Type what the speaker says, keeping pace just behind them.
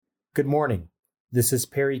Good morning. This is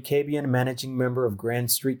Perry Cabian, managing member of Grand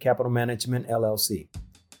Street Capital Management, LLC.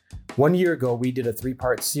 1 year ago, we did a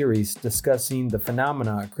 3-part series discussing the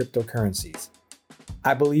phenomena of cryptocurrencies.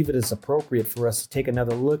 I believe it is appropriate for us to take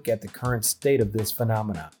another look at the current state of this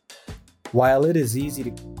phenomena. While it is easy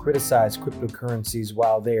to criticize cryptocurrencies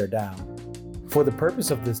while they are down, for the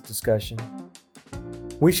purpose of this discussion,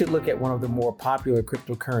 we should look at one of the more popular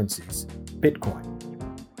cryptocurrencies, Bitcoin.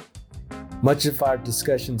 Much of our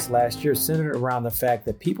discussions last year centered around the fact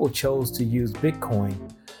that people chose to use Bitcoin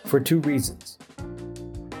for 2 reasons.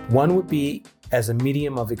 One would be as a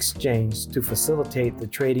medium of exchange to facilitate the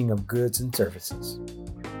trading of goods and services.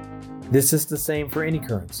 This is the same for any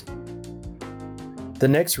currency. The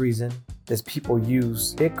next reason that people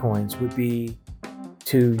use Bitcoins would be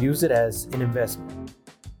to use it as an investment.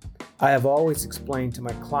 I have always explained to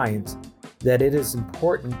my clients that it is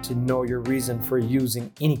important to know your reason for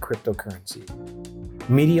using any cryptocurrency,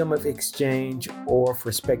 medium of exchange or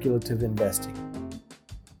for speculative investing.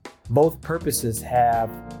 Both purposes have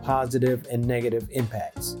positive and negative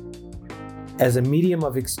impacts. As a medium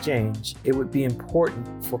of exchange, it would be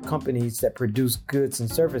important for companies that produce goods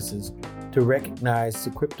and services to recognize the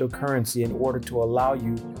cryptocurrency in order to allow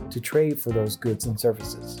you to trade for those goods and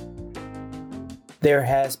services. There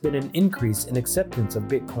has been an increase in acceptance of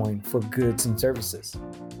Bitcoin for goods and services.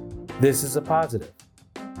 This is a positive.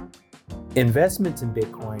 Investments in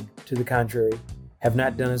Bitcoin, to the contrary, have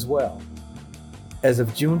not done as well. As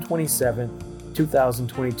of June 27,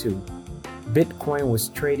 2022, Bitcoin was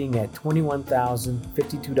trading at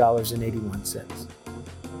 $21,052.81.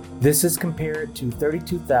 This is compared to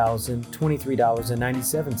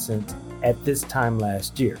 $32,023.97 at this time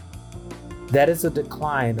last year. That is a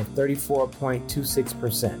decline of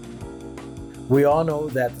 34.26%. We all know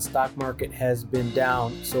that the stock market has been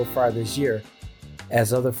down so far this year,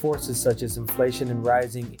 as other forces such as inflation and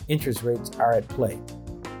rising interest rates are at play.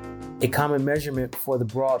 A common measurement for the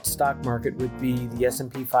broad stock market would be the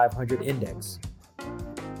S&P 500 index.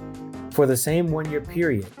 For the same 1-year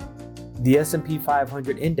period, the S&P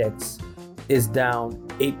 500 index is down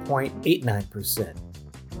 8.89%.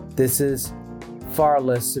 This is far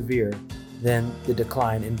less severe than the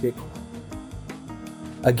decline in Bitcoin.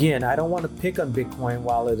 Again, I don't want to pick on Bitcoin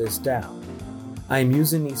while it is down. I am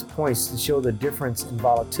using these points to show the difference in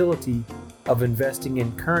volatility of investing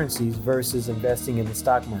in currencies versus investing in the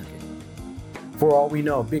stock market. For all we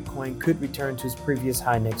know, Bitcoin could return to its previous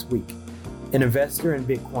high next week. An investor in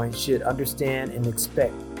Bitcoin should understand and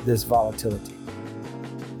expect this volatility.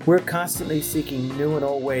 We're constantly seeking new and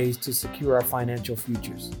old ways to secure our financial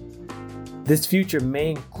futures. This future may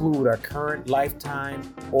include our current lifetime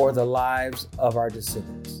or the lives of our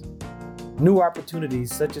descendants. New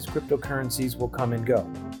opportunities such as cryptocurrencies will come and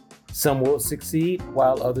go. Some will succeed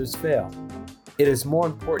while others fail. It is more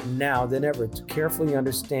important now than ever to carefully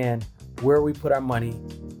understand where we put our money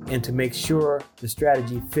and to make sure the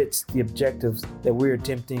strategy fits the objectives that we're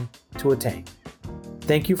attempting to attain.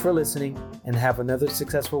 Thank you for listening and have another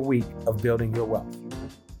successful week of building your wealth.